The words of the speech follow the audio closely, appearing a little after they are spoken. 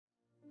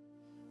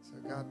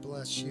So God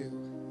bless you,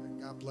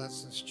 and God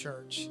bless this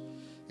church.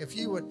 If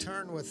you would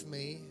turn with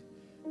me,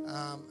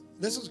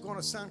 this is going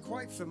to sound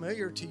quite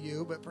familiar to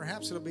you, but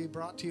perhaps it'll be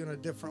brought to you in a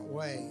different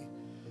way.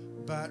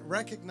 But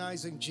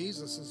recognizing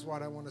Jesus is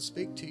what I want to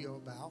speak to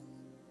you about.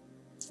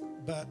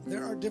 But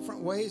there are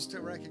different ways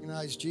to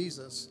recognize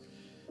Jesus,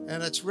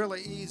 and it's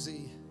really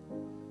easy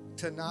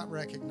to not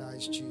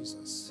recognize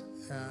Jesus.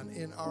 And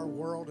in our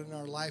world, in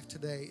our life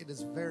today, it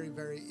is very,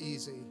 very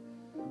easy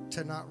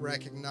to not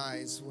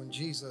recognize when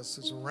Jesus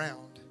is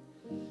around.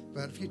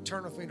 But if you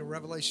turn with me to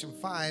Revelation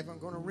 5, I'm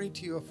going to read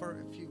to you a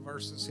few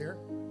verses here.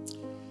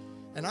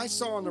 And I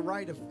saw on the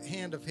right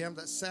hand of him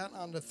that sat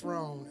on the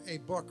throne a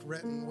book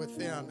written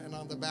within and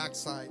on the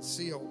backside,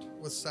 sealed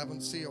with 7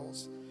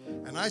 seals.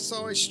 And I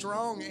saw a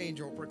strong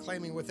angel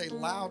proclaiming with a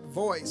loud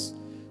voice,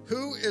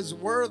 "Who is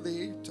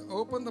worthy to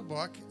open the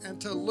book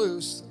and to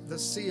loose the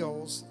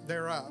seals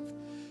thereof?"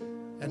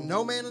 And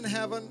no man in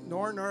heaven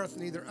nor on earth,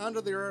 neither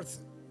under the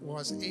earth,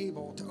 was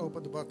able to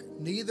open the book,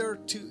 neither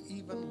to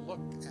even look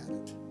at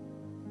it,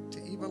 to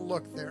even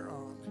look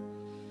thereon.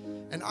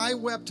 And I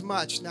wept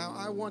much. Now,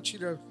 I want you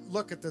to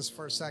look at this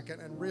for a second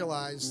and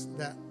realize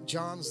that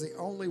John's the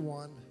only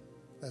one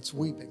that's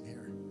weeping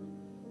here.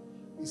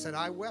 He said,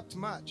 I wept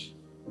much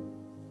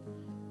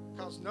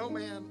because no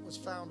man was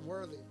found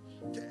worthy.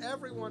 To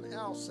everyone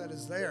else that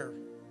is there,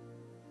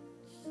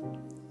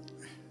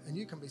 and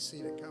you can be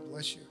seated, God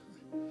bless you.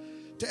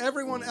 To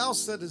everyone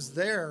else that is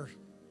there,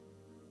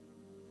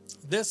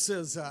 this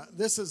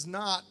is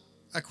not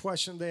a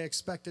question they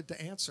expected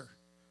to answer.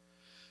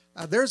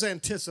 There's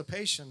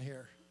anticipation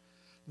here.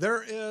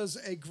 There is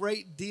a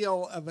great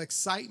deal of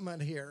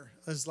excitement here.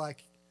 It's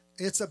like,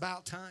 it's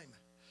about time.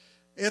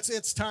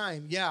 It's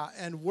time, yeah,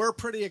 and we're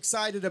pretty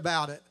excited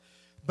about it.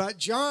 But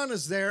John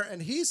is there,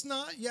 and he's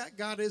not yet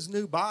got his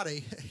new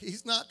body.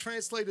 He's not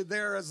translated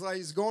there as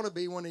he's going to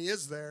be when he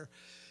is there.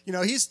 You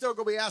know, he's still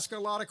going to be asking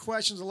a lot of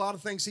questions, a lot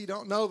of things he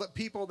don't know that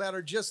people that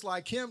are just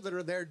like him that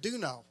are there do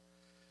know.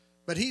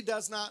 But he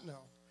does not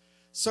know.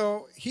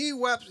 So he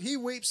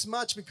weeps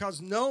much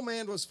because no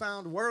man was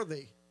found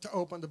worthy to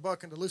open the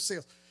book and to loose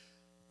seals.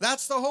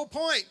 That's the whole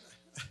point.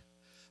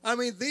 I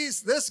mean,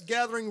 this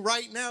gathering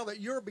right now that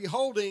you're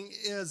beholding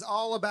is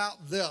all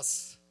about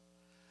this.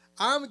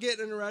 I'm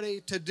getting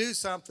ready to do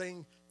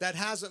something that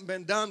hasn't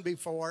been done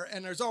before,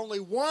 and there's only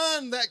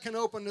one that can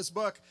open this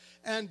book.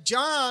 And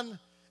John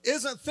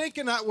isn't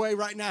thinking that way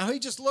right now.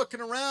 He's just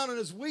looking around and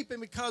is weeping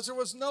because there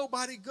was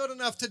nobody good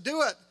enough to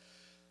do it.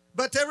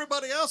 But to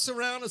everybody else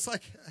around, it's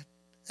like,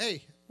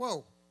 hey,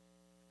 whoa.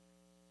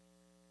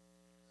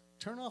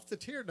 Turn off the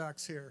tear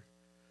ducts here.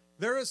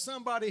 There is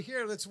somebody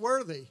here that's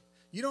worthy.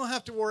 You don't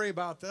have to worry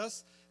about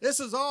this. This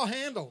is all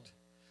handled.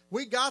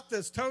 We got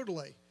this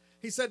totally.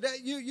 He said,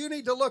 you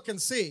need to look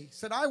and see. He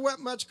said, I wept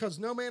much because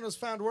no man was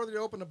found worthy to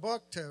open the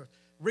book, to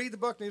read the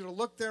book, neither to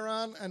look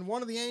thereon. And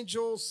one of the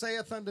angels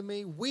saith unto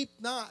me, Weep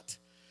not.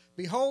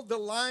 Behold, the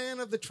Lion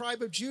of the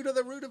tribe of Judah,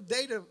 the root of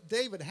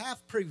David,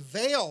 hath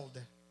prevailed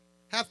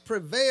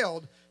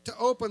to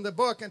open the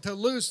book and to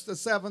loose the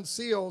 7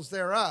 seals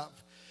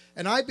thereof.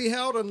 And I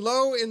beheld, and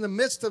lo, in the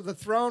midst of the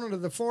throne and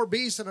of the 4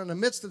 beasts and in the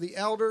midst of the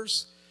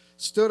elders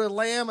stood a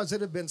lamb as it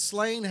had been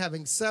slain,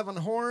 having 7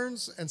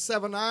 horns and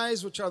 7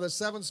 eyes, which are the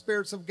 7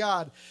 spirits of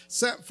God,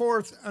 sent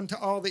forth unto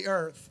all the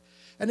earth.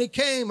 And he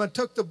came and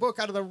took the book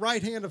out of the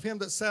right hand of him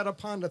that sat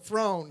upon the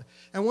throne.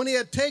 And when he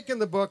had taken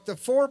the book, the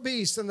 4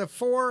 beasts and the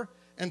 24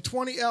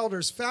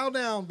 elders fell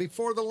down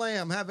before the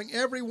Lamb, having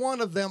every one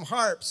of them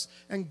harps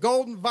and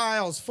golden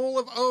vials full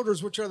of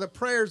odors, which are the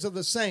prayers of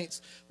the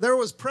saints. There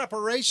was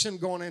preparation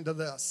going into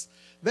this.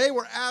 They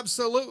were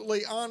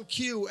absolutely on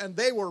cue, and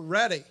they were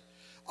ready.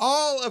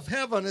 All of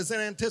heaven is in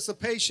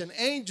anticipation.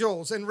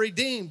 Angels and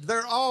redeemed,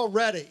 they're all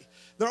ready.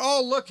 They're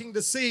all looking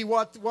to see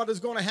what is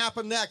going to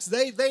happen next.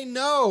 They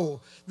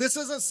know this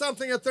isn't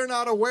something that they're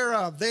not aware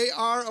of. They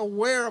are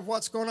aware of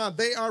what's going on.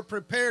 They are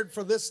prepared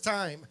for this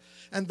time.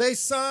 And they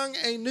sung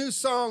a new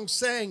song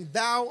saying,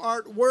 Thou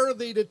art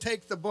worthy to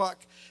take the book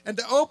and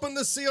to open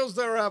the seals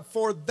thereof,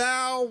 for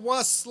thou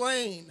wast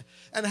slain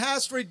and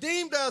hast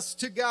redeemed us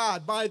to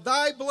God by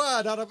thy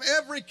blood out of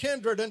every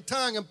kindred and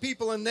tongue and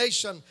people and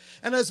nation,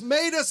 and hast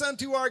made us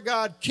unto our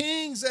God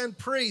kings and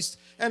priests,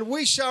 and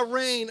we shall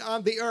reign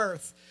on the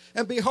earth.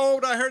 And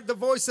behold, I heard the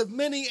voice of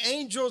many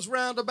angels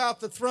round about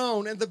the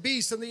throne, and the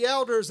beasts and the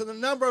elders, and the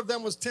number of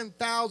them was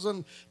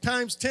 10,000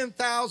 times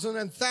 10,000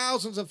 and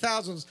thousands of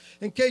thousands.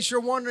 In case you're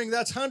wondering,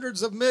 that's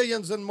hundreds of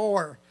millions and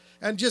more.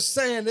 And just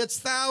saying, it's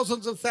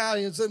thousands of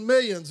thousands and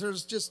millions.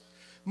 There's just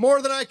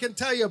more than I can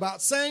tell you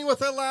about. Saying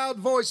with a loud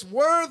voice,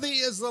 Worthy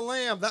is the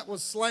Lamb that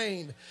was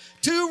slain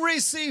to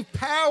receive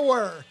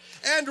power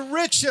and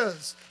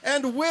riches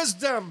and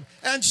wisdom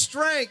and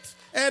strength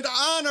and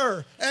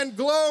honor and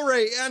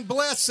glory and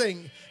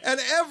blessing. And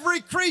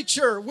every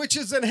creature which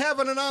is in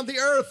heaven and on the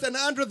earth and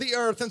under the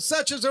earth, and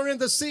such as are in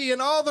the sea,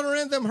 and all that are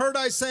in them, heard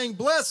I saying,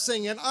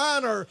 blessing and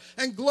honor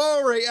and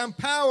glory and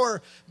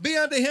power be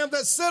unto him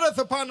that sitteth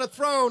upon the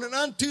throne, and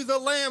unto the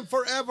Lamb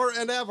forever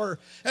and ever.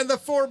 And the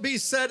four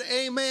beasts said,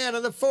 Amen.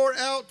 And the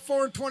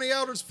 24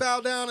 elders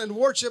fell down and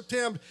worshipped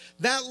him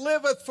that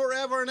liveth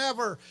forever and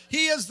ever.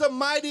 He is the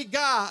mighty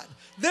God.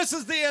 This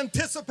is the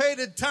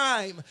anticipated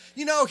time.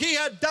 You know, he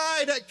had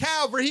died at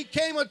Calvary. He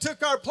came and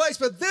took our place,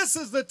 but this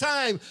is the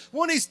time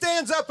when he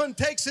stands up and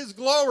takes his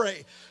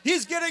glory.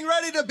 He's getting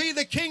ready to be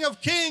the King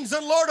of Kings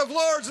and Lord of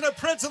Lords and a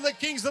Prince of the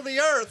Kings of the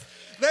earth.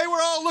 They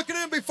were all looking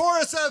at him before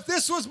us. If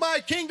this was my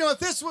kingdom, if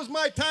this was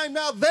my time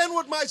now, then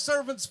would my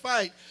servants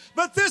fight.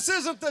 But this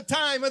isn't the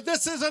time, and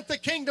this isn't the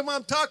kingdom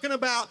I'm talking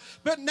about.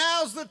 But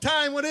now's the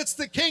time when it's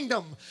the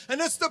kingdom, and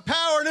it's the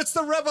power, and it's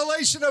the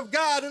revelation of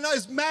God and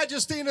his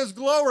majesty and his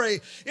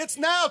glory. It's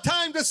now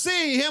time to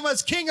see him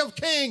as King of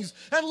Kings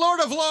and Lord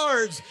of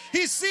Lords.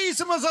 He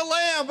sees him as a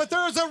lamb, but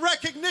there is a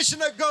recognition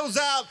that goes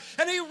out,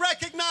 and he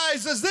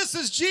recognizes this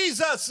is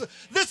Jesus.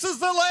 This is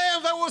the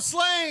lamb that was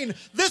slain.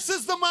 This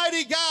is the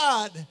mighty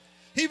God.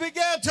 He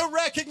began to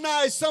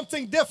recognize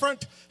something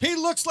different. He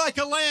looks like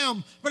a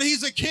lamb, but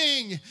he's a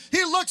king.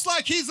 He looks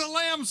like he's a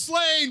lamb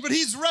slain, but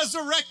he's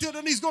resurrected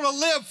and he's going to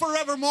live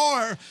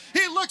forevermore.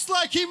 He looks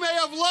like he may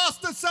have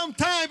lost at some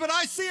time, but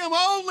I see him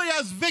only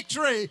as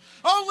victory,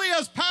 only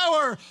as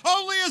power,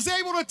 only as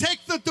able to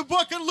take the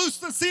book and loose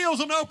the seals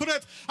and open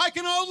it. I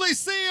can only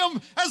see him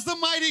as the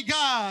mighty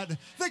God,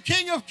 the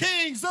King of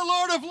Kings, the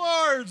Lord of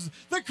Lords,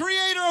 the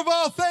creator of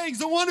all things,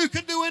 the one who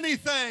can do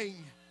anything.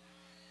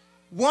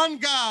 One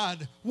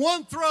God,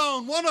 one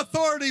throne, one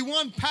authority,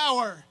 one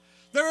power.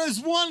 There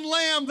is one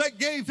Lamb that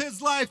gave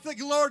his life. The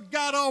Lord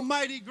God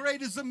Almighty,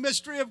 great is the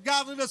mystery of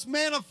godliness,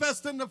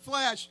 manifest in the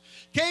flesh,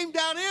 came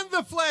down in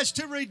the flesh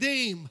to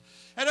redeem.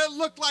 And it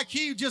looked like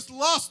he just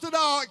lost it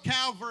all at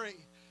Calvary.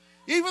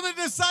 Even the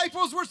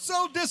disciples were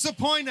so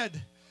disappointed.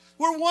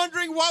 We're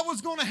wondering what was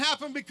going to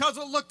happen because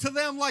it looked to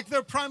them like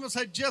their promise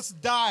had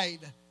just died.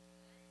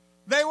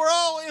 They were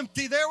all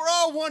empty. They were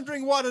all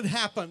wondering what had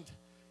happened.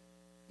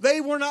 They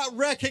were not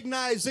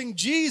recognizing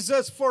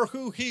Jesus for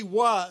who he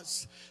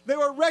was. They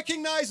were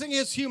recognizing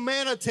his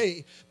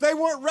humanity. They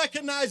weren't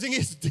recognizing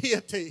his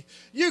deity.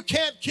 You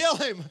can't kill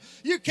him.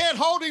 You can't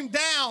hold him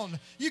down.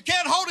 You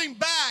can't hold him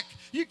back.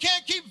 You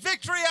can't keep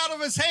victory out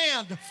of his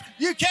hand.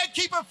 You can't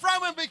keep it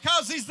from him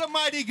because he's the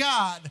mighty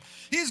God.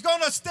 He's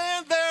going to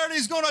stand there and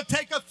he's going to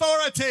take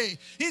authority.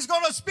 He's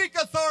going to speak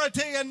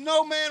authority, and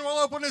no man will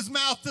open his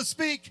mouth to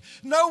speak.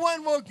 No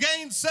one will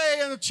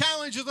gainsay and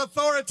challenge his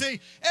authority.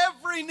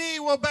 Every knee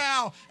will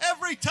bow.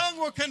 Every tongue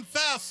will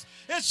confess.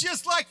 It's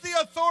just like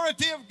the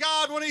authority of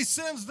God when he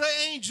sends the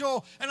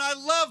angel, and I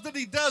love that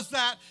he does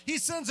that. He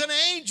sends an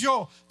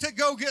angel to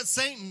go get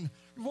Satan.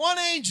 One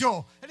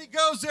angel, and he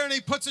goes there and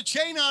he puts a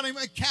chain on him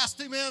and casts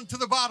him into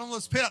the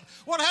bottomless pit.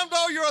 What happened to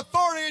all your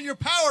authority and your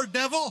power,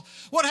 devil?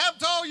 What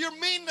happened to all your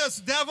meanness,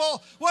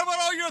 devil? What about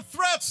all your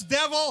threats,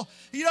 devil?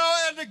 You know,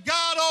 and the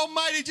God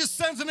Almighty just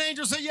sends an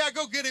angel and says, yeah,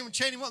 go get him and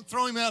chain him up and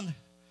throw him in.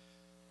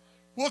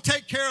 We'll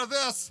take care of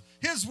this.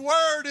 His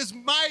word is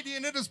mighty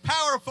and it is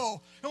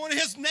powerful. And when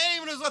his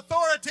name and his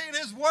authority and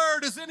his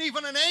word isn't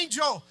even an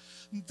angel,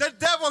 the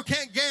devil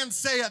can't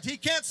gainsay it. He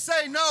can't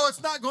say, no,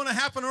 it's not going to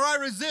happen, or I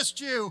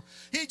resist you.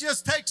 He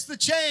just takes the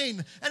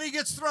chain and he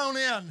gets thrown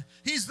in.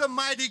 He's the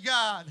mighty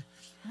God.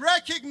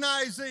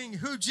 Recognizing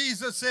who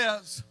Jesus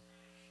is.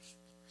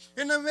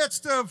 In the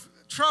midst of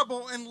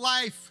trouble in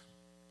life,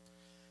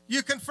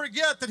 you can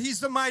forget that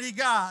he's the mighty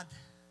God.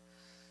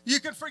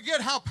 You can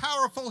forget how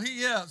powerful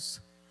he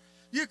is.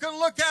 You can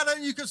look at it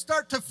and you can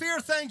start to fear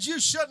things you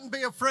shouldn't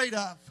be afraid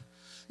of.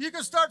 You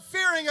can start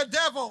fearing a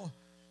devil.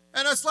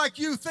 And it's like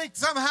you think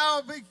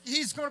somehow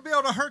he's going to be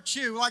able to hurt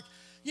you. Like,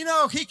 you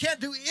know, he can't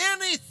do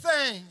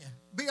anything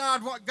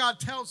beyond what God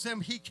tells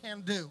him he can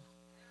do.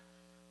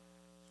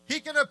 He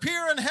can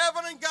appear in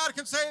heaven and God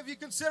can say, have you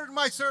considered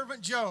my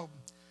servant Job?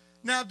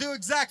 Now do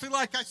exactly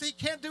like I say. He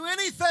can't do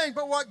anything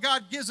but what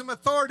God gives him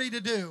authority to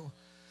do.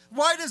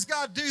 Why does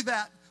God do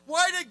that?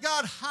 Why did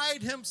God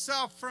hide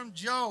himself from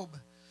Job?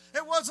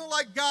 It wasn't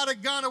like God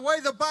had gone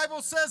away. The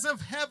Bible says of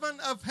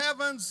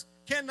heavens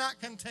cannot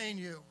contain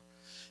you.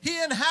 He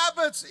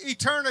inhabits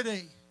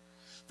eternity.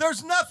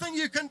 There's nothing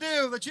you can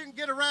do that you can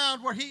get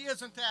around where he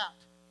isn't at.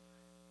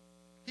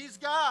 He's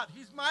God.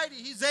 He's mighty.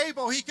 He's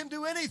able. He can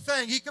do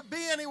anything. He could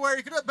be anywhere.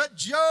 He could, but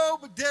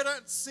Job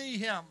didn't see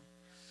him.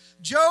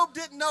 Job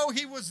didn't know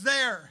he was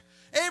there.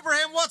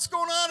 Abraham, what's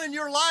going on in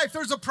your life?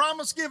 There's a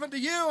promise given to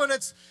you, and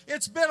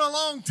it's been a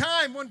long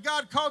time. When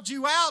God called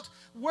you out,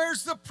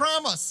 where's the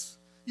promise?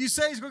 You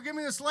say he's going to give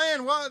me this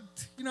land. Well,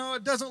 you know,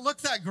 it doesn't look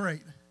that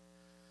great.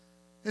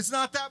 It's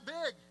not that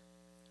big.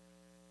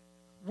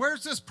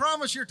 Where's this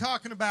promise you're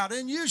talking about?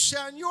 And you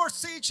shall, in your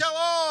seed shall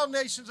all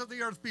nations of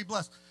the earth be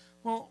blessed.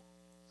 Well,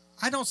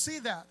 I don't see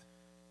that.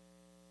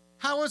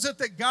 How is it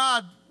that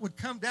God would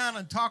come down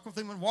and talk with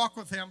him and walk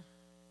with him,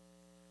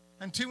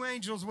 and two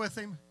angels with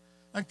him,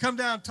 and come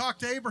down and talk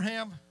to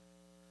Abraham,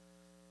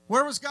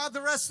 Where was God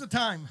the rest of the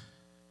time?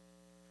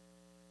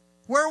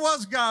 Where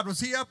was God? Was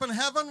he up in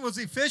heaven? Was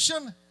he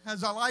fishing?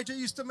 As Elijah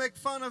used to make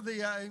fun of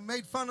he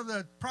made fun of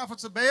the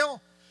prophets of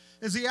Baal?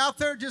 Is he out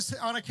there just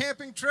on a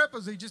camping trip?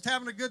 Is he just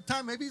having a good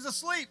time? Maybe he's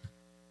asleep.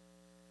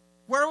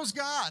 Where was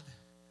God?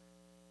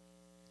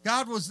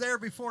 God was there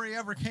before he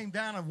ever came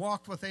down and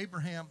walked with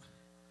Abraham.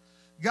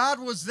 God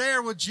was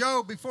there with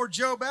Job before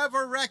Job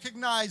ever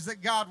recognized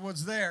that God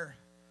was there.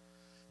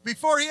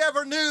 Before he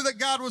ever knew that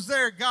God was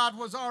there, God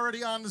was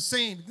already on the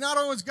scene. Not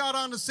only was God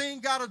on the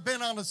scene, God had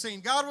been on the scene.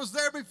 God was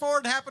there before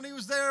it happened. He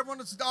was there when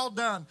it's all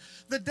done.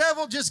 The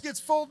devil just gets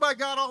fooled by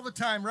God all the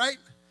time, right?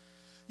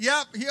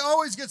 Yep, he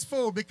always gets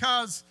fooled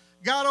because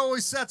God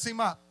always sets him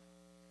up.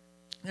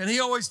 And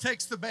he always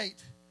takes the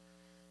bait.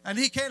 And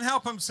he can't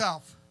help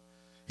himself.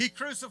 He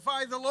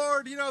crucified the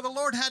Lord. You know, the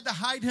Lord had to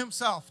hide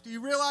himself. Do you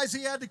realize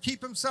he had to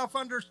keep himself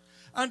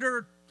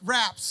under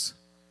wraps?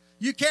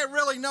 You can't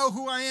really know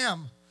who I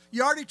am.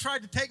 You already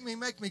tried to take me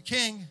and make me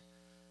king.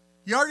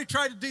 You already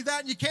tried to do that,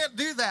 and you can't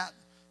do that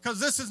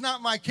because this is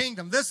not my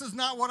kingdom. This is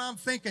not what I'm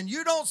thinking.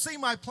 You don't see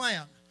my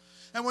plan.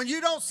 And when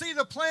you don't see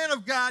the plan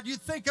of God, you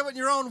think of it in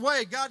your own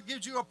way. God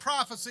gives you a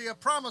prophecy, a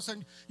promise,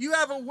 and you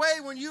have a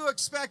way when you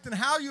expect and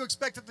how you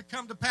expect it to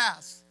come to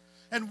pass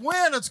and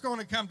when it's going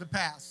to come to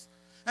pass.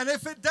 And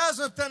if it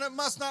doesn't, then it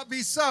must not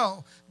be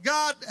so.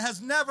 God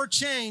has never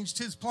changed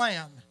his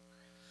plan.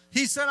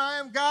 He said, I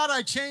am God,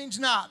 I change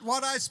not.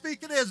 What I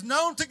speak it is.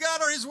 Known to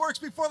God are his works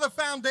before the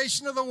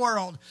foundation of the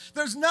world.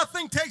 There's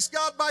nothing takes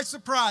God by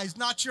surprise.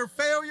 Not your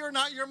failure,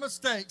 not your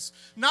mistakes.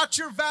 Not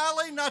your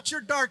valley, not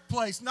your dark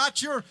place. Not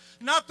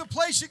the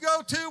place you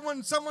go to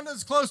when someone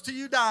that's close to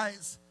you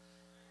dies.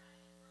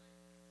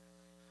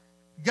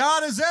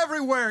 God is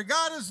everywhere.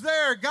 God is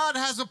there. God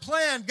has a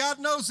plan. God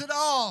knows it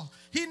all.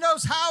 He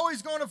knows how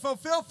he's going to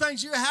fulfill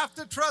things. You have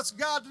to trust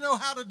God to know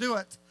how to do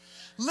it.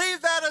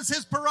 Leave that as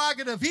his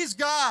prerogative. He's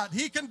God.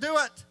 He can do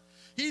it.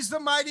 He's the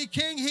mighty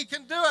king. He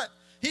can do it.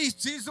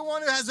 He's the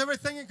one who has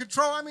everything in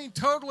control. I mean,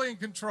 totally in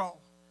control.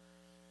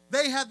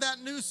 They had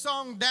that new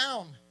song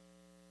down.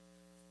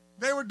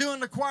 They were doing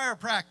the choir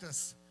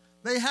practice.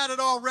 They had it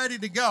all ready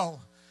to go.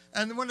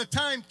 And when the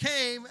time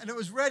came and it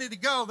was ready to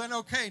go, then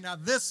okay, now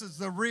this is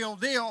the real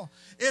deal.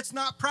 It's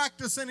not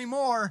practice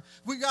anymore.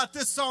 We got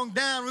this song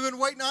down. We've been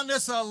waiting on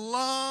this a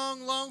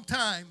long, long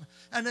time.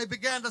 And they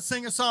began to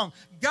sing a song.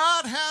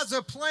 God has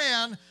a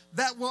plan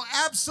that will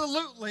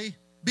absolutely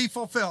be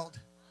fulfilled.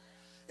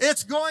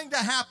 It's going to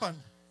happen.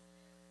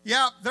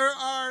 Yeah, there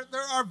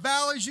are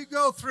valleys you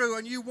go through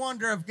and you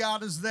wonder if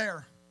God is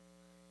there.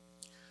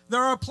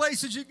 There are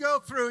places you go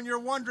through and you're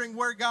wondering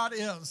where God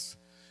is.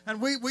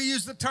 And we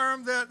use the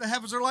term that the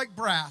heavens are like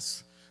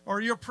brass. Or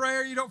your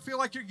prayer, you don't feel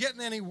like you're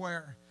getting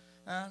anywhere.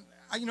 And,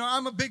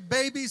 I'm a big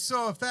baby,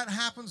 so if that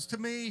happens to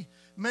me,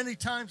 many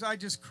times I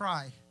just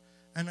cry.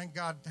 And then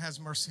God has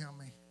mercy on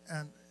me.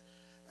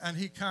 And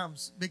he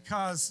comes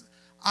because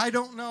I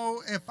don't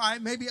know if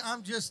maybe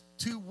I'm just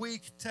too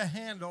weak to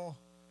handle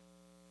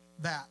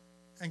that.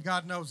 And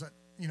God knows it,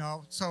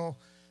 So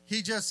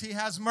he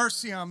has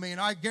mercy on me.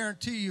 And I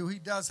guarantee you he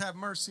does have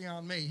mercy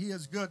on me. He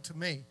is good to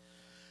me.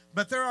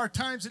 But there are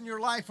times in your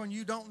life when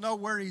you don't know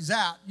where he's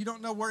at. You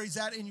don't know where he's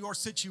at in your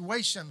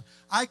situation.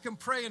 I can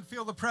pray and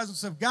feel the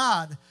presence of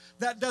God.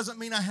 That doesn't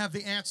mean I have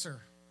the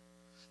answer.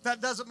 That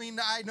doesn't mean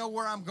that I know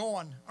where I'm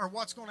going or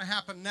what's going to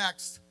happen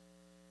next.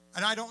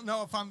 And I don't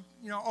know if I'm,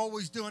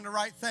 always doing the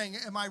right thing.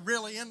 Am I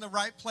really in the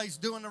right place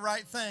doing the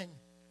right thing?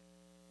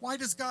 Why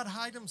does God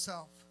hide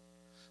himself?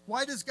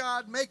 Why does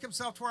God make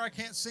himself to where I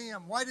can't see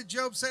him? Why did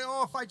Job say,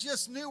 if I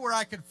just knew where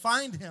I could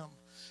find him?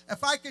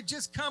 If I could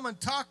just come and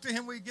talk to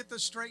him, we'd get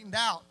this straightened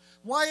out.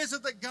 Why is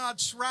it that God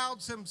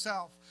shrouds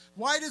himself?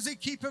 Why does he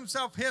keep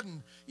himself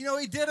hidden? He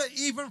did it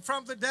even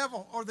from the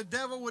devil, or the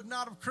devil would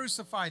not have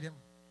crucified him.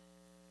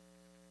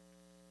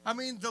 I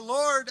mean, the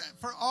Lord,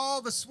 for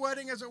all the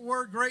sweating, as it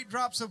were, great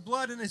drops of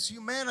blood in his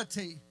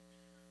humanity,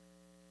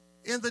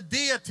 in the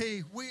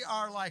deity, we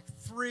are like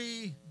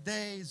 3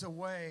 days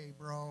away,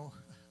 bro.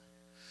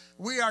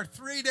 We are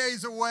 3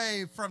 days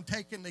away from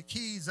taking the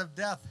keys of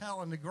death,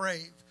 hell, and the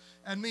grave,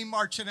 and me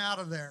marching out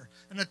of there,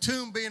 and the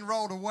tomb being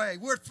rolled away.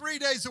 We're 3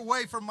 days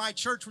away from my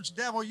church, which,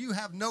 devil, you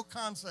have no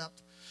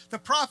concept. The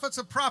prophets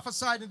have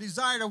prophesied and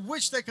desired. I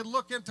wish they could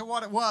look into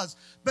what it was,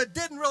 but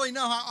didn't really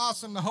know how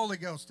awesome the Holy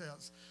Ghost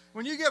is.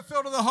 When you get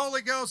filled with the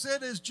Holy Ghost,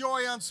 it is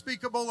joy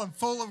unspeakable and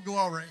full of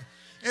glory.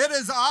 It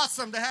is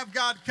awesome to have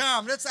God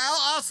come. It's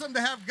awesome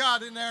to have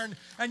God in there.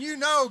 And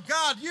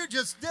God, you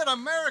just did a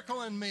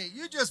miracle in me.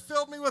 You just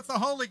filled me with the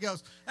Holy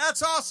Ghost.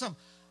 That's awesome.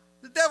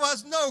 The devil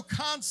has no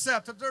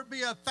concept that there'd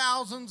be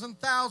thousands and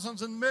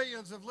thousands and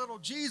millions of little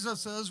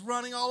Jesuses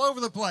running all over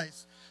the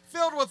place,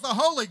 filled with the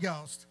Holy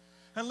Ghost.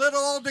 And little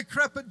old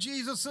decrepit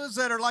Jesuses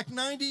that are like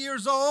 90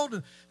 years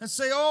old and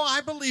say,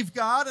 I believe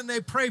God, and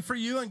they pray for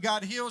you and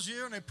God heals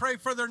you, and they pray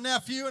for their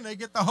nephew and they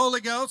get the Holy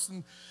Ghost.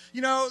 And,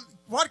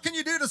 what can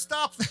you do to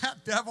stop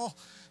that, devil?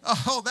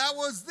 That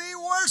was the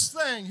worst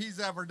thing he's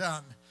ever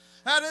done.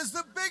 That is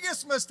the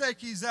biggest mistake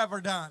he's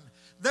ever done.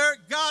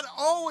 God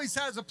always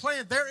has a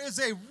plan. There is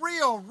a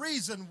real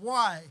reason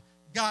why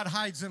God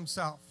hides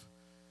himself.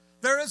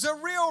 There is a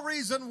real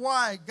reason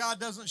why God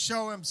doesn't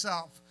show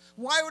himself.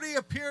 Why would he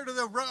appear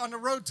on the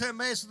road to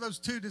Emmaus with those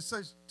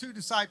two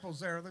disciples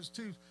there, those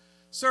two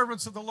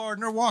servants of the Lord,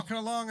 and they're walking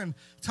along and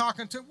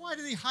talking to him? Why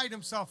did he hide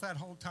himself that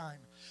whole time?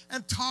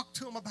 And talk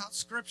to him about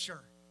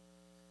Scripture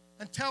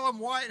and tell him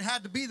why it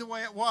had to be the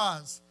way it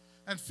was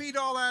and feed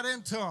all that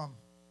into him.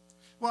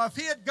 Well, if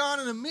he had gone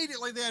and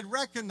immediately they had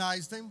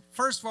recognized him,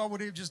 first of all, would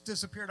he have just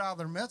disappeared out of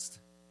their midst?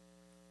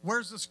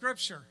 Where's the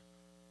Scripture?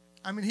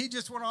 I mean, he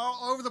just went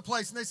all over the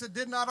place. And they said,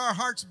 did not our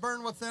hearts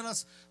burn within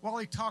us while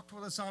he talked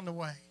with us on the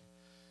way?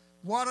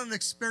 What an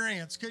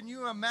experience. Can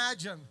you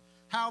imagine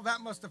how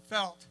that must have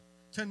felt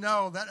to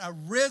know that a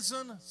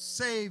risen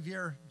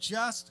Savior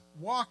just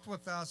walked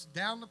with us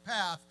down the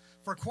path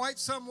for quite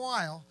some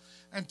while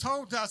and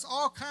told us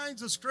all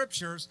kinds of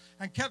scriptures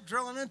and kept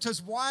drilling into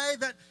us why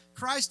that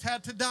Christ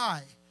had to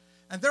die.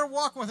 And they're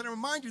walking with it. And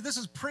remind you, this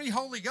is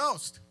pre-Holy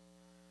Ghost.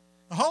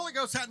 The Holy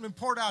Ghost hadn't been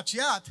poured out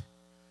yet.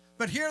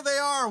 But here they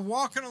are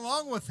walking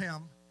along with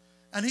him.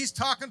 And he's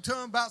talking to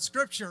them about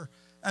Scripture.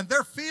 And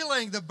they're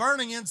feeling the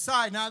burning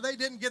inside. Now, they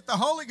didn't get the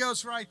Holy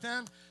Ghost right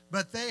then,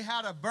 but they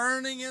had a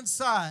burning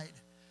inside.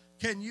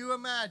 Can you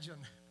imagine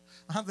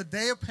on the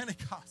day of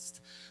Pentecost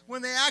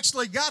when they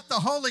actually got the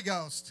Holy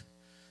Ghost?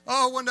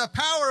 Oh, when the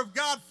power of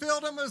God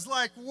filled them, it was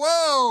like,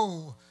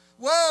 whoa,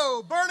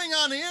 whoa, burning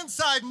on the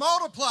inside,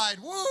 multiplied.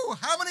 Woo,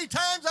 how many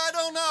times, I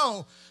don't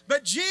know.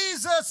 But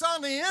Jesus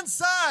on the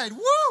inside,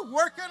 woo,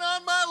 working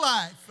on my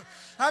life.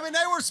 I mean, they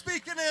were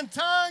speaking in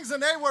tongues,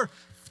 and they were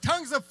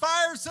tongues of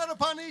fire set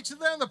upon each of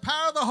them. The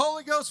power of the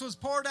Holy Ghost was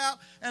poured out,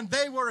 and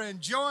they were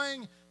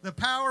enjoying the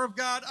power of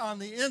God on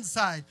the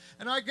inside.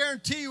 And I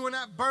guarantee you, when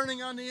that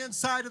burning on the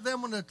inside of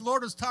them, when the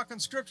Lord was talking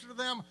Scripture to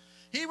them,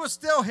 he was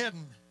still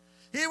hidden.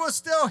 He was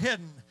still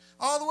hidden.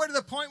 All the way to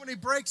the point when he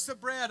breaks the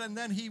bread, and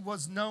then he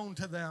was known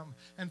to them.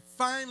 And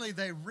finally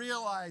they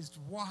realized,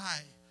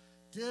 why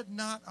did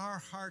not our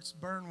hearts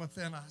burn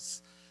within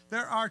us?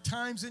 There are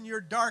times in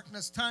your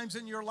darkness, times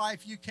in your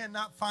life you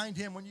cannot find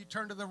him when you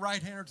turn to the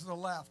right hand or to the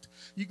left.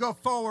 You go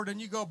forward and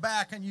you go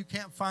back and you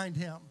can't find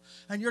him.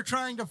 And you're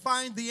trying to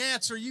find the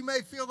answer. You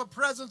may feel the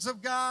presence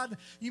of God.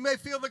 You may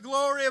feel the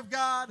glory of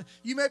God.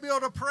 You may be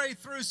able to pray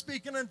through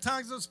speaking in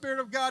tongues. The Spirit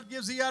of God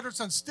gives the utterance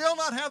and still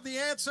not have the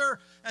answer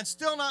and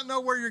still not know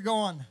where you're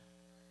going.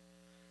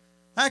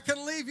 That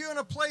can leave you in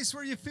a place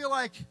where you feel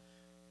like,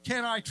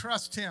 can I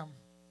trust him?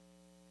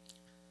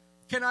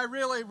 Can I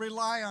really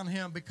rely on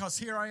him? Because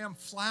here I am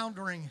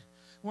floundering.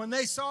 When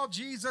they saw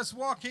Jesus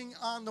walking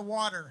on the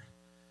water,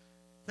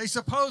 they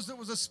supposed it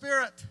was a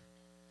spirit.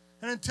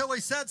 And until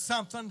he said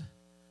something,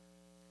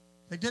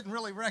 they didn't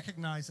really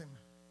recognize him.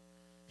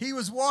 He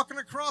was walking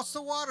across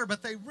the water,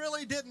 but they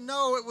really didn't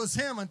know it was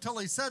him until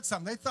he said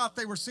something. They thought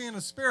they were seeing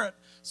a spirit.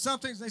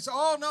 Something. They said,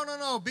 oh, no, no,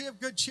 no, be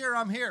of good cheer,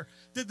 I'm here.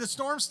 Did the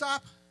storm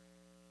stop?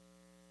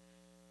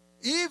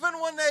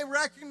 Even when they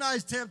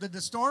recognized him, did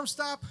the storm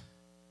stop?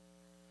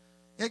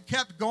 It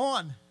kept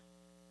going.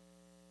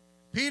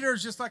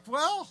 Peter's just like,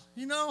 well,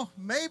 you know,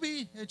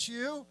 maybe it's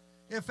you.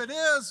 If it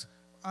is,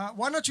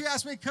 why don't you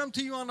ask me to come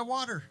to you on the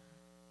water?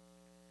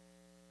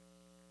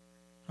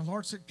 The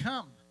Lord said,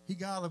 come. He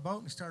got out of the boat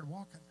and he started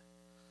walking.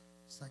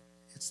 It's like,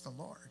 it's the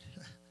Lord.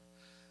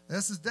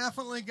 This is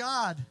definitely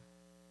God.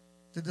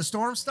 Did the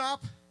storm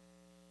stop?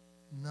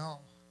 No.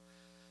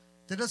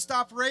 Did it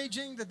stop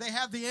raging? Did they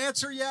have the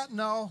answer yet?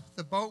 No.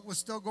 The boat was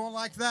still going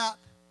like that.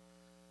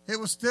 It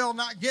was still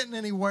not getting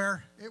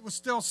anywhere. It was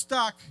still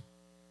stuck.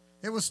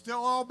 It was still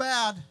all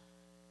bad.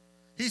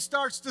 He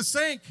starts to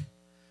sink,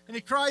 and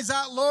he cries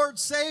out, Lord,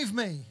 save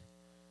me.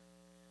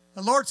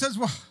 The Lord says,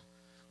 well,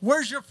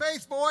 where's your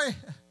faith, boy?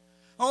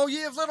 Oh,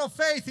 ye of little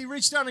faith. He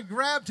reached down and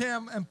grabbed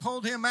him and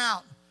pulled him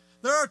out.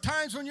 There are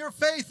times when your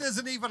faith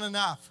isn't even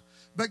enough,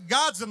 but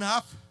God's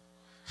enough.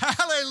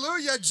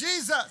 Hallelujah,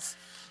 Jesus.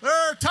 There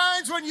are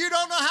times when you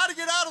don't know how to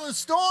get out of the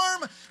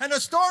storm, and the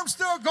storm's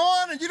still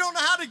going, and you don't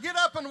know how to get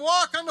up and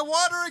walk on the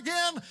water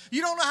again.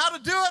 You don't know how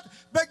to do it,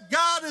 but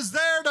God is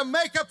there to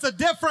make up the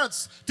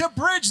difference, to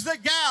bridge the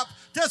gap,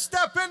 to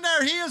step in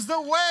there. He is the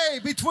way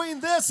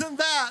between this and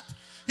that.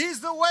 He's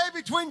the way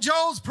between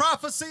Joel's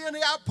prophecy and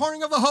the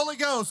outpouring of the Holy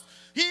Ghost.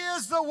 He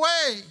is the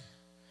way.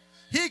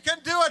 He can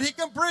do it. He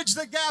can bridge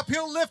the gap.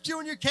 He'll lift you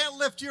when you can't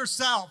lift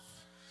yourself.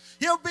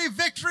 He'll be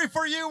victory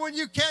for you when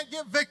you can't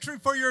get victory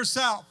for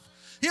yourself.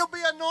 He'll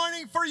be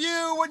anointing for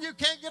you when you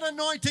can't get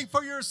anointing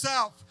for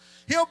yourself.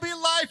 He'll be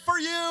life for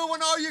you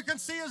when all you can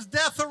see is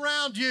death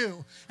around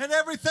you and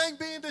everything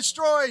being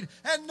destroyed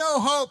and no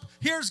hope.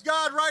 Here's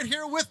God right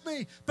here with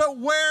me, but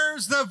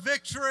where's the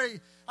victory?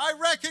 I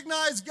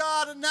recognize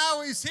God and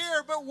now he's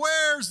here, but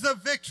where's the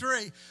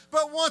victory?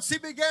 But once he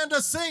began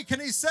to sink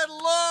and he said,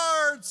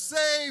 Lord,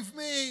 save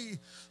me.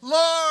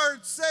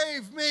 Lord,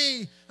 save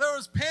me. There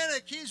was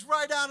panic. He's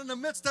right out in the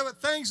midst of it.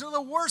 Things are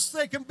the worst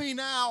they can be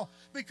now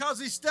because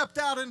he stepped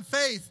out in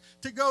faith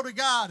to go to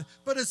God,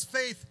 but his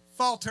faith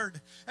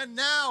faltered. And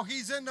now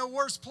he's in the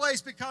worst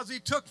place because he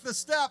took the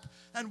step.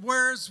 And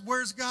where's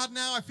God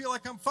now? I feel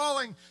like I'm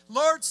falling.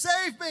 Lord,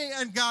 save me.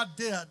 And God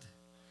did.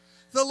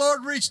 the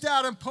Lord reached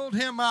out and pulled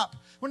him up.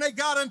 When they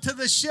got into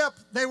the ship,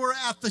 they were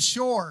at the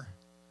shore.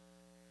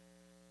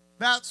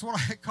 That's what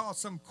I call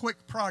some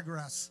quick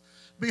progress.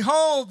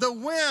 Behold, the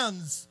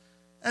winds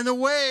and the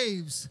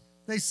waves,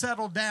 they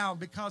settled down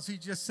because he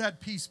just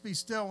said, peace be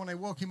still, when they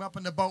woke him up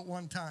in the boat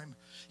one time.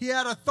 He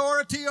had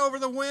authority over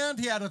the wind.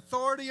 He had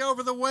authority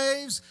over the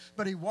waves,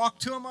 but he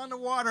walked to him on the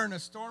water, and the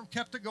storm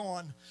kept it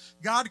going.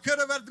 God could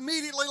have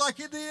immediately, like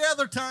he did the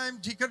other time,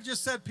 he could have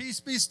just said, peace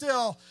be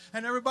still,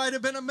 and everybody would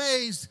have been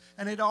amazed,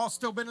 and they'd all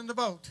still been in the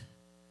boat.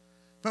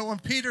 But when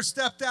Peter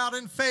stepped out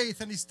in faith,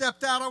 and he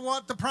stepped out on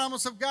what the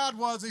promise of God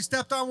was, he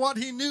stepped on what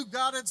he knew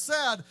God had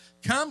said,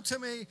 come to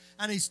me,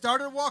 and he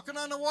started walking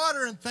on the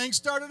water, and things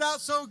started out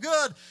so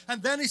good,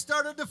 and then he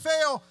started to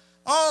fail.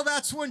 Oh,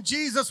 that's when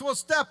Jesus will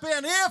step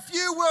in, if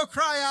you will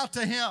cry out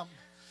to him.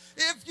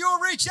 If you'll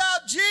reach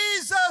out,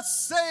 Jesus,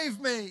 save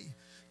me.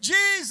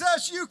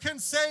 Jesus, you can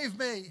save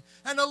me.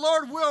 And the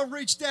Lord will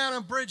reach down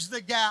and bridge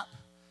the gap.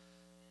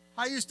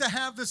 I used to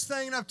have this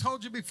thing, and I've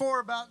told you before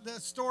about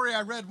this story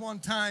I read one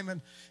time,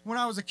 and when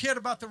I was a kid,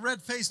 about the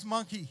red-faced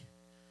monkey.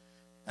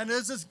 And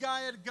there's this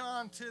guy had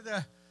gone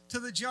to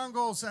the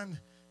jungles, and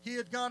he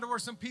had gone to where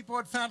some people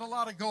had found a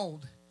lot of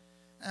gold.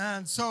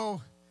 And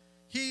so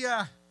he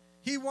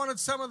wanted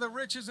some of the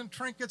riches and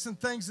trinkets and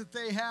things that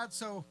they had.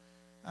 So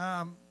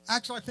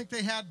actually, I think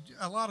they had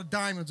a lot of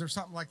diamonds or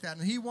something like that,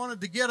 and he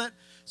wanted to get it.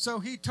 So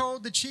he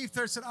told the chief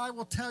there, said, I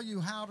will tell you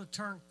how to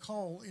turn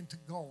coal into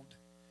gold.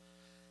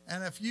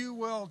 And if you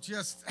will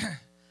just,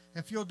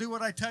 if you'll do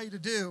what I tell you to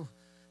do.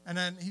 And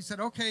then he said,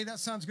 okay, that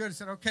sounds good. He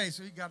said, okay.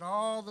 So he got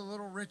all the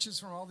little riches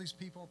from all these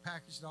people,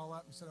 packaged it all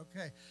up, and said,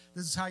 okay,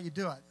 this is how you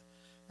do it.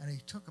 And he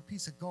took a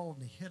piece of gold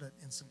and he hid it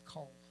in some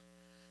coal.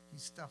 He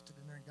stuffed it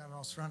in there and got it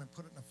all surrounded and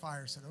put it in the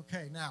fire. Said,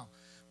 okay, now,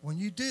 when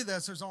you do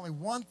this, there's only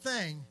one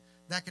thing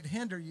that could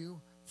hinder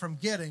you from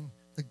getting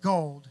the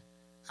gold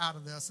out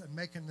of this and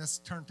making this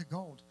turn to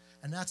gold.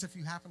 And that's if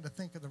you happen to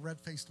think of the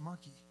red-faced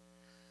monkey.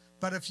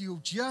 But if you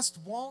just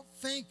won't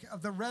think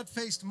of the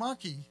red-faced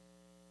monkey,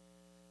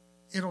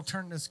 it'll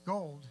turn this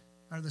gold,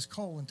 or this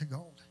coal, into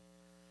gold.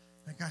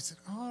 And the guy said,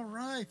 all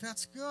right,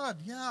 that's good.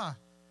 Yeah,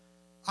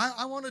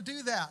 I want to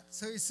do that.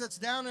 So he sits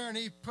down there and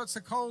he puts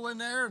the coal in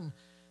there, and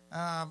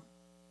of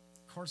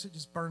course it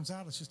just burns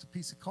out. It's just a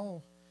piece of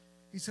coal.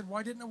 He said,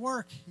 why didn't it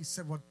work? He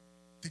said, well,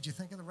 did you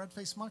think of the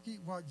red-faced monkey?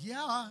 Well,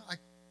 yeah, I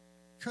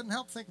couldn't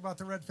help think about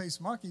the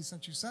red-faced monkey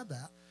since you said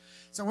that.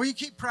 So, well, you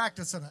keep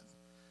practicing it.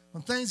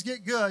 When things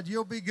get good,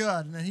 you'll be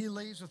good. And then he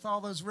leaves with all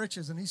those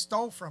riches, and he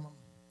stole from them.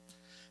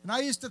 And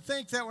I used to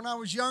think that when I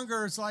was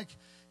younger, it's like,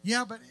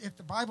 yeah, but if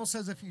the Bible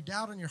says if you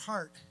doubt in your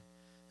heart,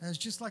 and it's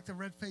just like the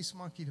red-faced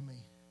monkey to me.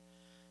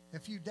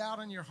 If you doubt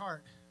in your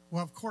heart,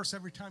 well, of course,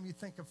 every time you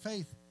think of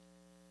faith,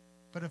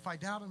 but if I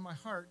doubt in my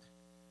heart,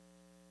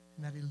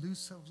 and that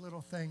elusive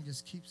little thing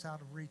just keeps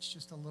out of reach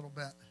just a little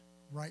bit,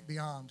 right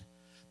beyond,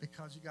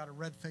 because you got a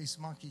red-faced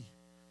monkey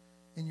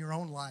in your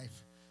own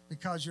life.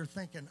 Because you're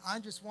thinking, I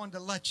just wanted to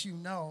let you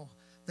know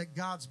that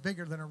God's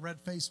bigger than a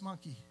red-faced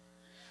monkey.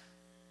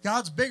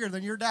 God's bigger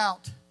than your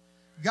doubt.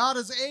 God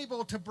is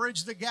able to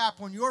bridge the gap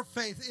when your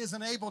faith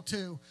isn't able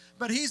to.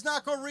 But he's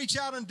not going to reach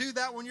out and do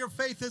that when your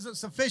faith isn't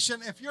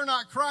sufficient if you're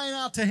not crying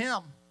out to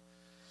him.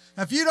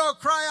 If you don't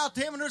cry out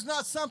to him and there's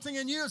not something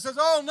in you that says,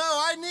 oh, no,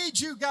 I need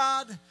you,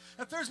 God.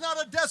 If there's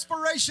not a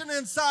desperation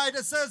inside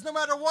that says, no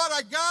matter what,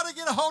 I got to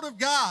get a hold of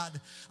God.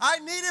 I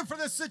need him for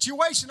this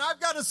situation. I've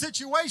got a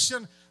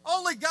situation.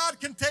 Only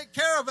God can take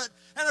care of it.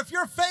 And if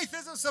your faith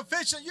isn't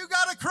sufficient, you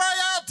got to cry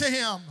out to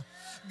him.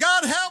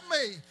 God, help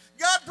me.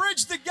 God,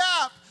 bridge the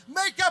gap.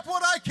 Make up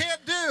what I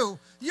can't do.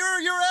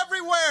 You're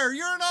everywhere.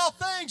 You're in all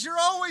things. You're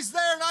always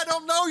there, and I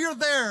don't know you're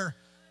there.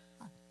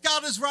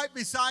 God is right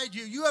beside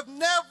you. You have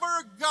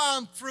never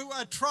gone through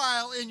a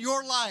trial in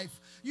your life.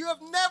 You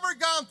have never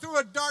gone through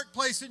a dark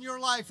place in your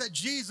life that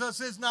Jesus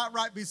is not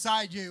right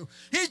beside you.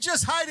 He's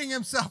just hiding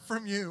himself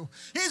from you.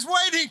 He's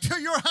waiting till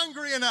you're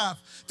hungry enough,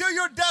 till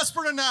you're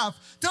desperate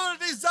enough, till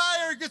the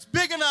desire gets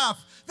big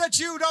enough that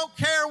you don't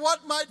care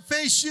what might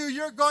face you.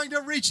 You're going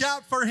to reach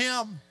out for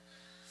him.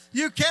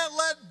 You can't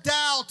let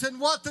doubt and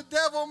what the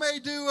devil may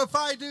do if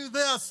I do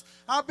this.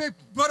 I'll put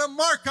a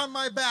mark on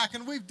my back,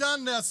 and we've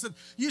done this. And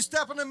you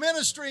step in the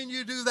ministry and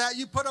you do that.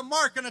 You put a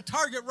mark and a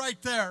target right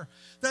there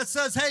that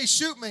says, hey,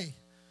 shoot me.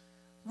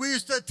 We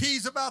used to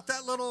tease about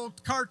that little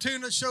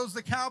cartoon that shows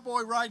the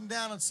cowboy riding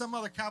down, and some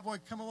other cowboy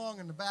come along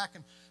in the back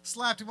and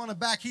slapped him on the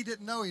back. He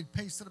didn't know. He'd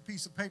pasted a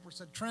piece of paper and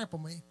said, trample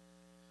me.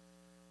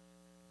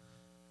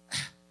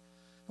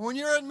 When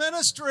you're in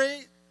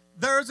ministry,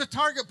 there is a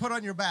target put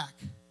on your back.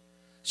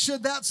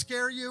 Should that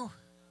scare you?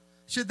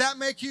 Should that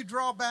make you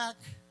draw back?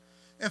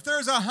 If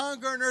there's a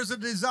hunger and there's a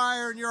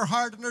desire in your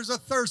heart and there's a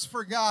thirst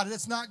for God,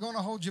 it's not going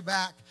to hold you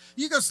back.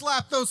 You can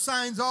slap those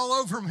signs all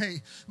over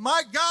me.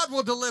 My God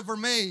will deliver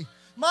me.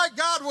 My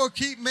God will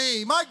keep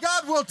me. My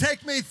God will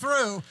take me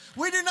through.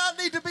 We do not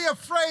need to be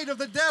afraid of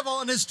the devil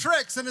and his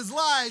tricks and his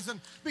lies.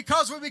 And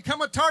because we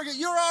become a target,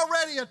 you're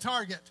already a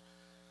target.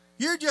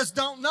 You just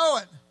don't know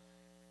it.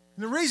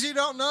 And the reason you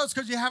don't know is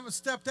because you haven't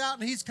stepped out,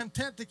 and he's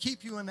content to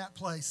keep you in that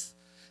place.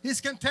 He's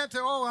content to,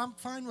 oh, I'm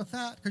fine with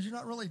that because you're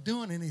not really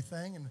doing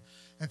anything. And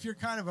if you're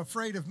kind of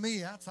afraid of me,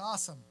 that's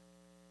awesome.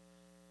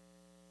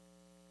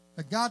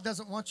 But God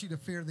doesn't want you to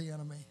fear the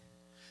enemy.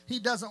 He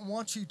doesn't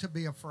want you to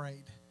be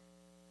afraid.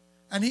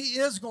 And he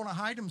is going to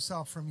hide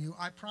himself from you,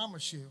 I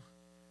promise you.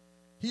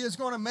 He is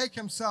going to make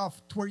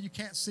himself to where you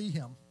can't see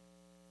him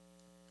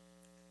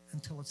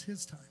until it's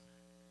his time.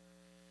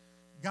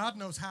 God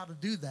knows how to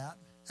do that,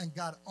 and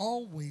God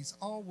always,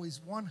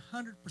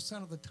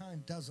 100% of the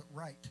time does it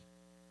right.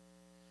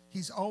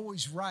 He's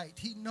always right.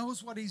 He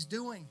knows what he's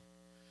doing.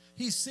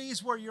 He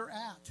sees where you're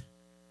at.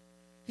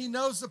 He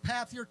knows the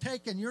path you're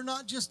taking. You're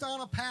not just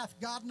on a path.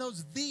 God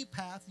knows the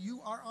path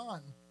you are on.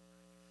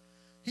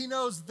 He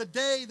knows the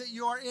day that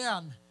you are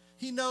in.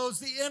 He knows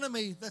the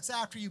enemy that's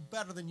after you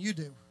better than you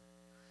do.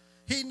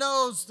 He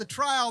knows the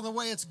trial, the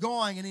way it's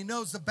going, and he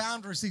knows the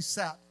boundaries he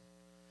set.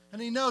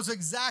 And he knows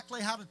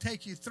exactly how to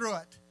take you through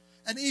it.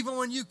 And even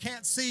when you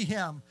can't see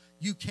him,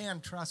 you can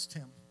trust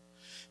him.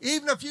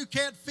 Even if you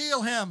can't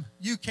feel him,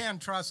 you can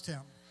trust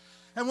him.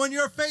 And when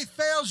your faith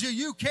fails you,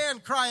 you can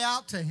cry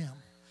out to him.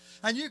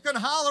 And you can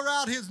holler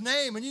out his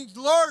name. And you,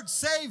 Lord,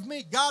 save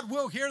me. God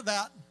will hear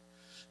that.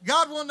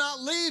 God will not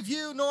leave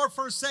you nor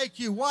forsake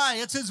you. Why?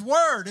 It's his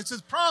word. It's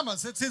his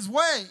promise. It's his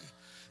way.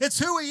 It's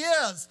who he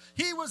is.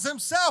 He was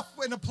himself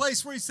in a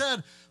place where he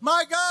said,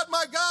 my God,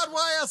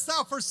 why hast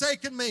thou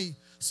forsaken me?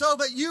 So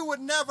that you would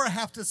never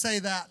have to say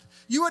that.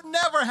 You would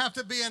never have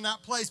to be in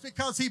that place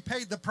because he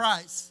paid the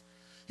price.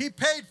 He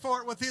paid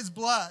for it with his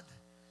blood.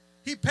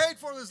 He paid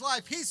for his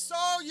life. He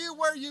saw you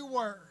where you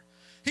were.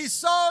 He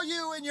saw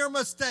you in your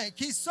mistake.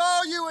 He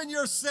saw you in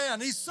your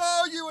sin. He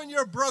saw you in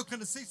your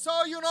brokenness. He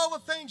saw you in all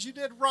the things you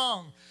did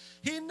wrong.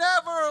 He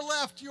never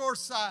left your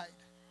side.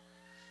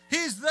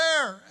 He's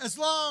there as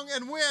long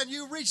and when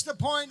you reach the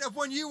point of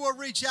when you will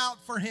reach out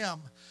for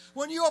him.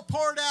 When you will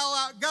pour it all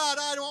out, God,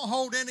 I don't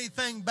hold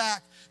anything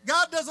back.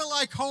 God doesn't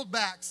like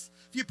holdbacks.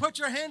 If you put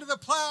your hand to the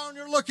plow and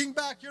you're looking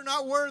back, you're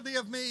not worthy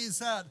of me, he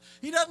said.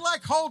 He doesn't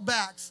like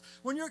holdbacks.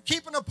 When you're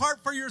keeping a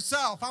part for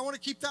yourself, I want to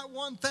keep that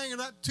one thing or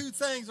that two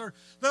things or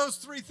those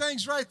three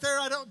things right there.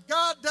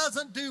 God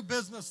doesn't do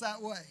business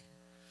that way.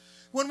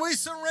 When we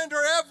surrender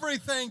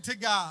everything to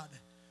God,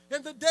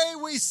 and the day